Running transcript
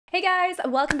Hey guys,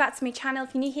 welcome back to my channel.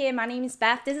 If you're new here, my name is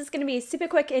Beth. This is going to be a super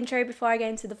quick intro before I get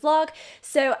into the vlog.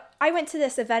 So I went to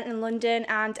this event in London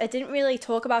and I didn't really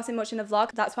talk about it much in the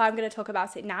vlog. That's why I'm going to talk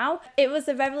about it now. It was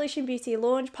the Revolution Beauty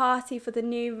launch party for the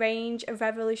new range of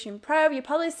Revolution Pro. You're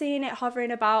probably seeing it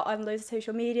hovering about on loads of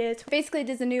social media. Basically,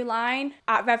 there's a new line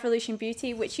at Revolution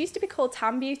Beauty, which used to be called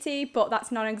Tan Beauty, but that's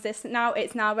non-existent now.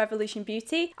 It's now Revolution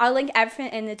Beauty. I'll link everything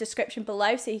in the description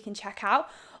below so you can check out.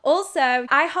 Also,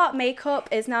 I Heart Makeup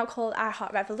is now called I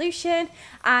Heart Revolution,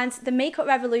 and the Makeup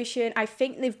Revolution, I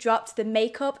think they've dropped the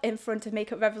makeup in front of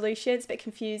Makeup Revolution. It's a bit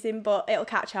confusing, but it'll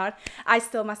catch on. I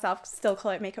myself still call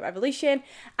it Makeup Revolution.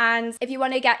 And if you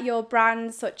want to get your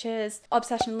brands such as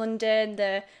Obsession London,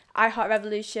 the I Heart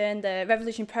Revolution, the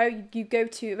Revolution Pro, you go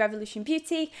to Revolution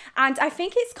Beauty, and I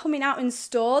think it's coming out in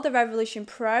store, the Revolution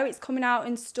Pro. It's coming out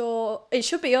in store, it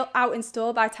should be out in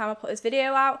store by the time I put this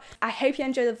video out. I hope you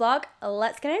enjoy the vlog.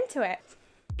 Let's get into it.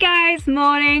 Guys,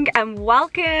 morning and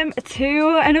welcome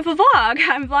to another vlog.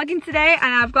 I'm vlogging today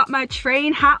and I've got my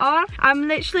train hat on. I'm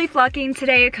literally vlogging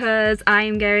today because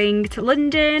I'm going to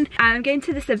London. I'm going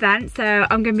to this event, so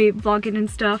I'm going to be vlogging and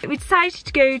stuff. We decided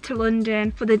to go to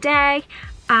London for the day.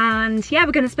 And yeah,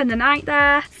 we're going to spend the night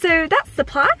there. So that's the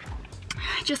plan.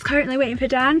 Just currently waiting for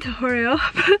Dan to hurry up.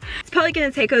 It's probably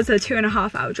going to take us a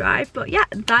 2.5 hour drive, but yeah,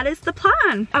 that is the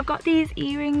plan. I've got these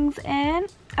earrings in.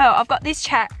 Oh, I've got these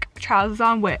check trousers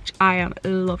on, which I am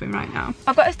loving right now.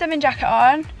 I've got a denim jacket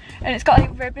on and it's got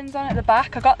like ribbons on at the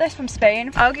back. I got this from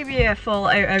Spain. I'll give you a full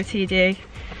OOTD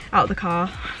out of the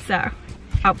car. So,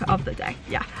 outfit of the day.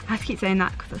 Yeah, I have to keep saying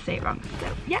that because I say it wrong.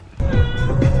 So, yeah.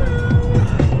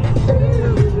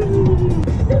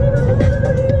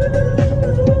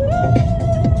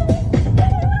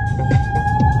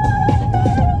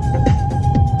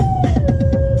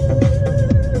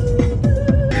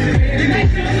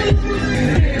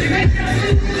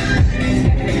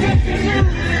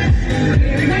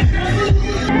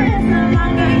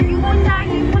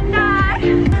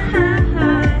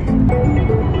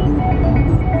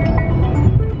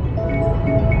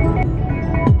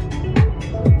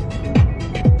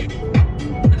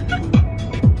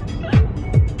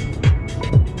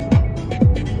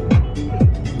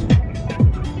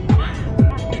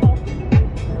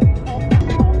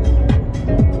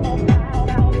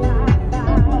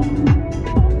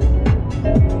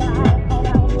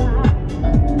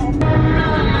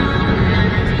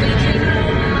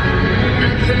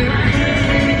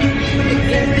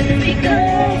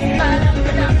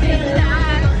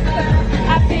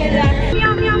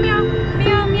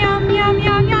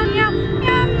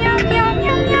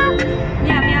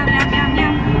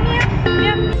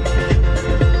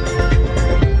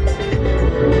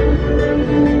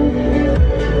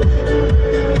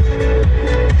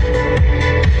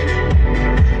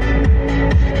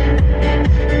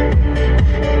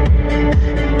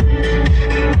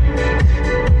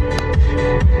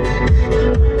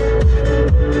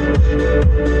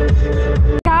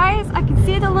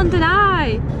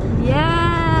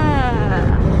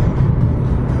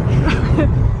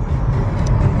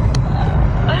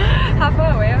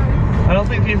 I don't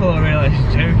think people are really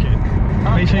joking.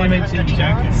 Make sure you mention you're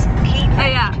joking. Oh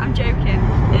yeah, I'm joking.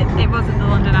 It wasn't the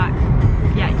London Eye.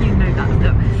 Yeah, you know that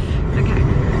though. Okay.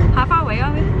 How far away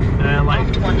are we?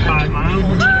 Like 5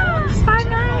 miles. 5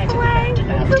 miles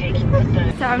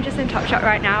away. So I'm just in Topshop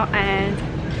right now and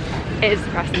it is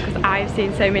depressing because I've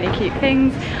seen so many cute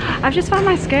things. I've just found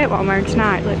my skirt what I'm wearing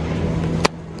tonight. Look.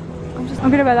 I'm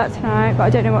gonna wear that tonight, but I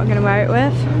don't know what I'm gonna wear it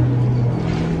with.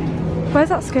 Where's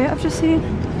that skirt I've just seen?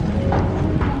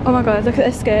 Oh my god, look at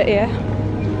this skirt here.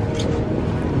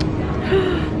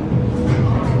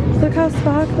 Look how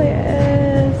sparkly it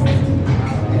is.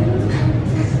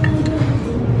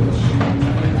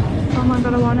 Oh my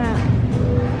god, I want it.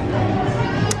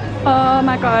 Oh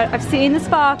my god, I've seen the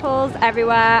sparkles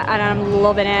everywhere and I'm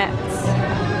loving it.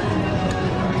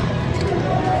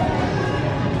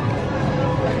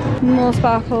 More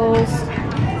sparkles.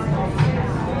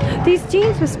 These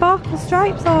jeans with sparkle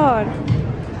stripes on.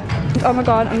 Oh my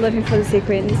god, I'm living for the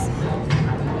sequins.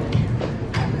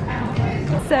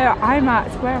 So I'm at,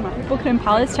 where am I? Buckingham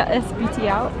Palace, check this beauty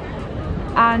out.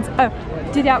 And, oh,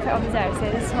 do the outfit of the day. So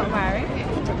this is what I'm wearing.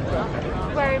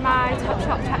 Wearing my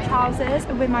Topshop check trousers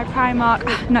with my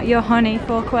Primark, not your honey,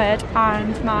 £4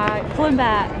 and my Pull &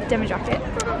 Bear denim jacket.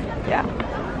 Yeah.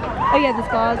 Oh yeah, there's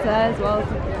bars there as well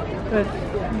with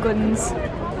guns,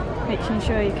 making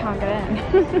sure you can't get in.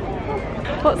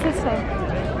 What's this for?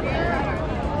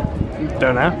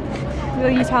 Don't know. Will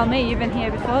you tell me? You've been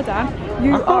here before, Dan.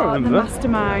 You are the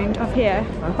mastermind of here.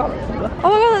 I can't remember. Oh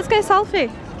my god, let's go selfie.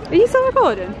 Are you still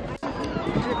recording?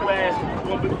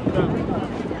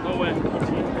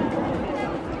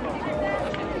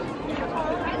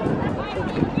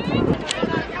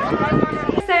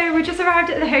 we just arrived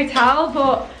at the hotel,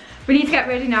 but we need to get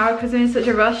ready now because we're in such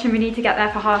a rush and we need to get there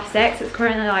for 6:30. It's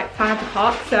currently like 5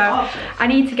 o'clock, so I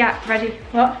need to get ready.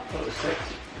 What? Oh, it's 6.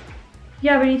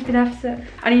 Yeah, we need to be there for 6.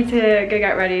 I need to go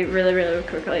get ready really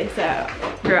quickly, so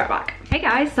be right back. Hey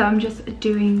guys, so I'm just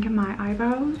doing my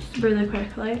eyebrows really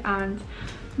quickly and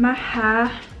my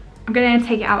hair. I'm gonna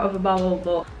take it out of a bubble,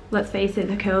 but let's face it,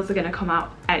 the curls are gonna come out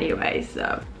anyway,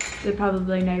 so there's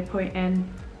probably no point in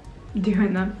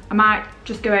doing them. I might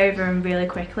just go over them really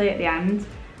quickly at the end,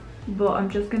 but I'm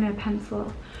just gonna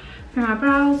pencil for my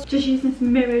brows, just using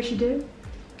some mirror should do.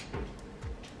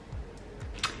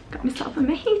 Got myself a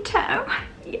mojito,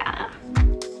 yeah.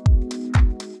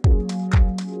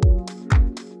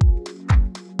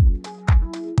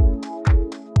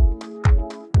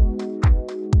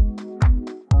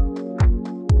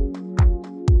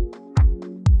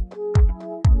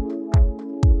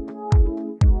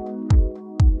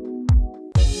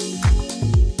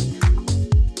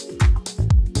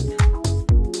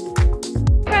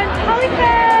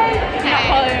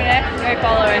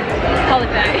 Following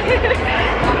holiday.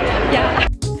 Yeah.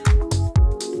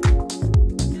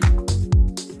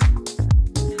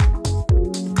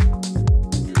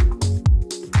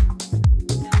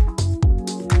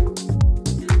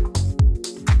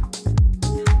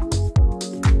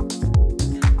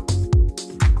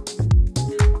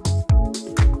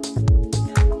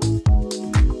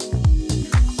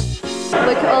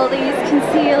 Look at all these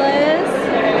concealers,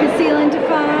 conceal and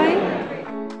define.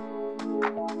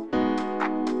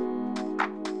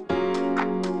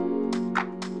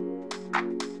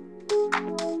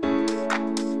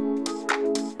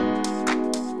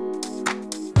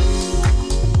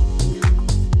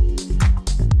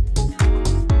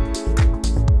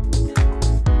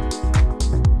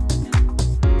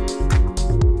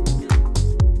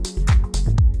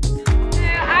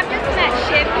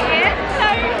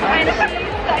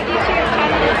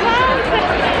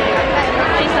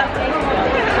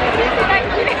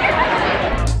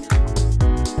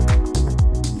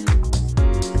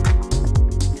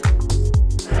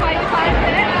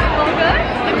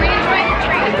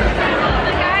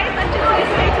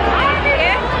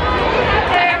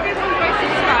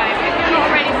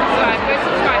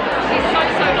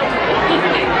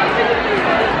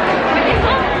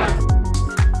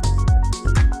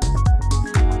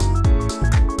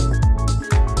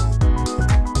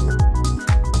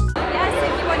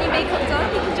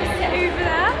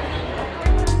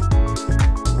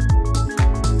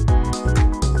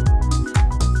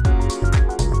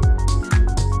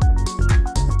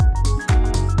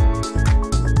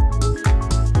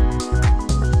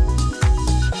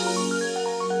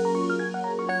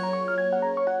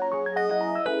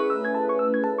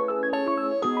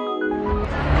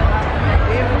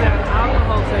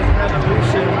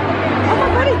 Revolution. Oh my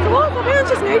god, it does! I really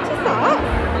just noticed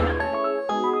that.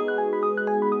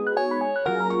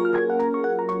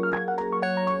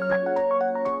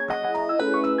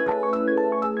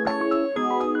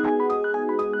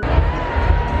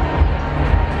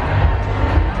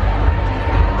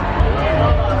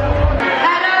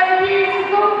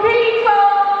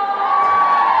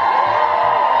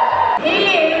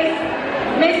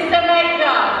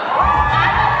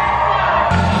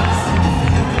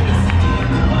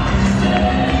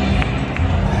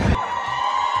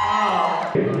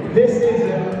 This is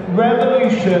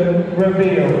Revolution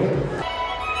Revealed.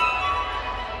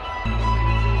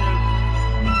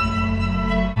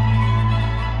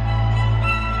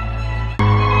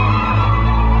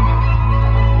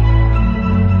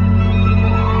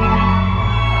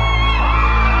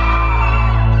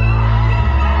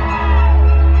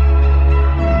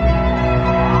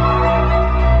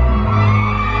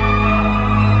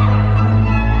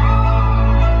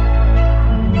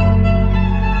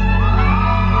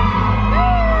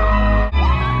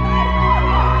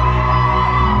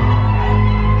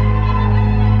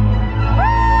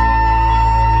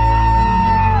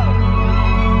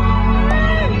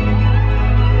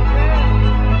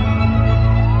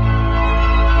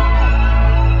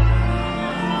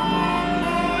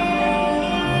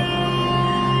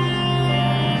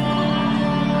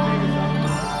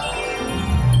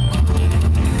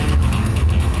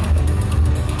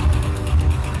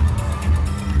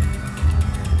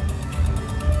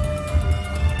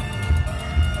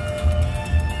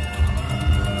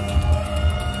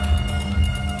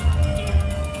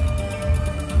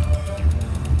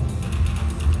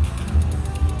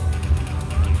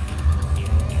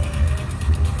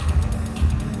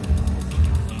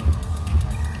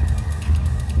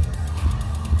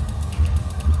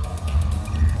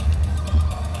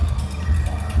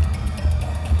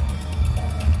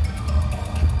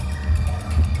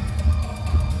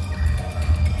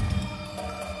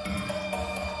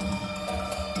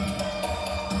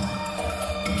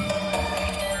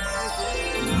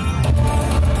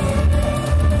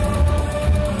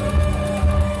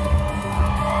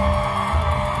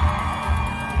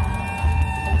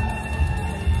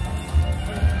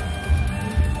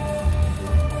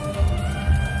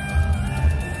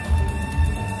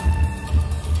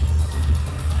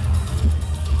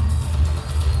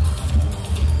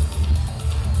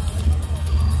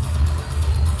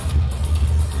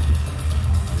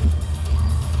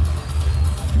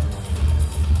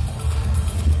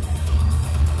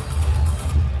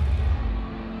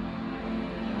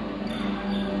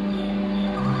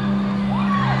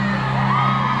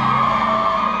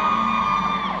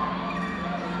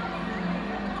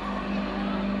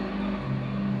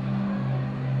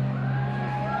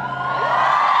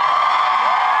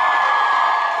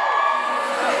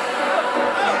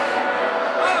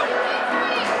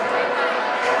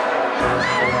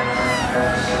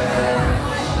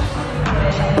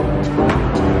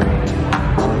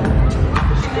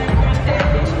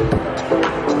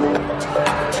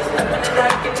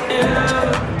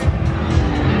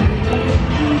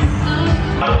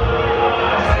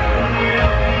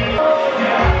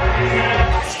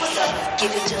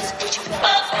 Give it just what you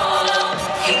want.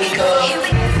 Here we go. Here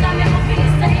we go. Got me hoping you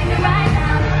save me right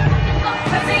now. Go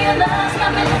crazy in love.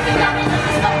 Got me looking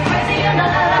so crazy in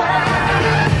love.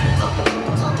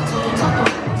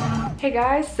 Hey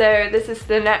guys, so this is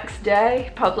the next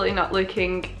day. Probably not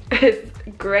looking as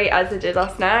great as I did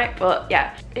last night, but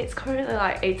yeah, it's currently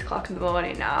like 8 o'clock in the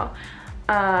morning now,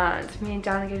 and me and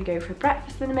Dan are gonna go for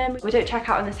breakfast in a minute. We don't check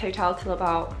out in this hotel till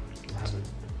about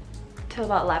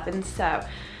 11, so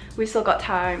we've still got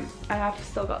time, and I've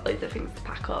still got loads of things to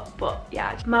pack up. But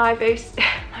yeah, my voice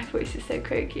is so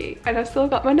croaky, and I've still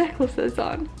got my necklaces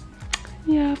on.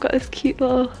 Yeah, I've got this cute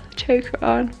little choker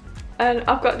on, and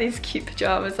I've got these cute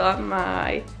pajamas on,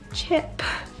 my chip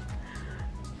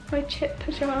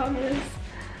pajamas.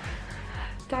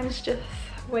 Dan's just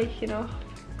waking up,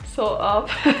 sort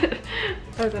of. I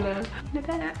don't know. In a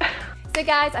bit. So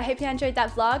guys, I hope you enjoyed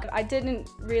that vlog. I didn't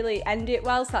really end it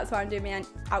well, so that's why I'm doing my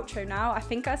outro now. I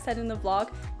think I said in the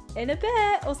vlog, in a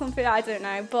bit or something, I don't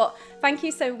know. But thank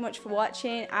you so much for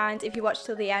watching, and if you watched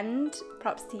till the end,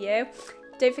 props to you.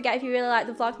 Don't forget, if you really like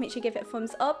the vlog, make sure you give it a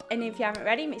thumbs up, and if you haven't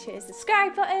already, make sure you hit the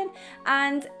subscribe button.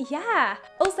 And yeah,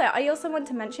 also I also want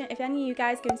to mention, if any of you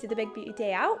guys go to the Big Beauty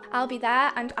Day Out, I'll be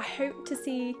there, and I hope to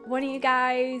see one of you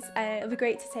guys. It'll be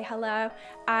great to say hello,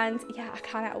 and yeah, I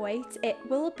cannot wait. It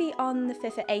will be on the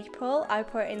 5th of April. I'll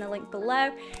put it in the link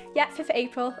below. Yeah, 5th of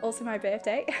April, also my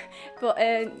birthday. But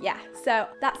yeah, so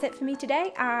that's it for me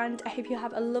today, and I hope you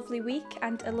have a lovely week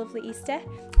and a lovely Easter.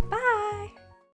 Bye.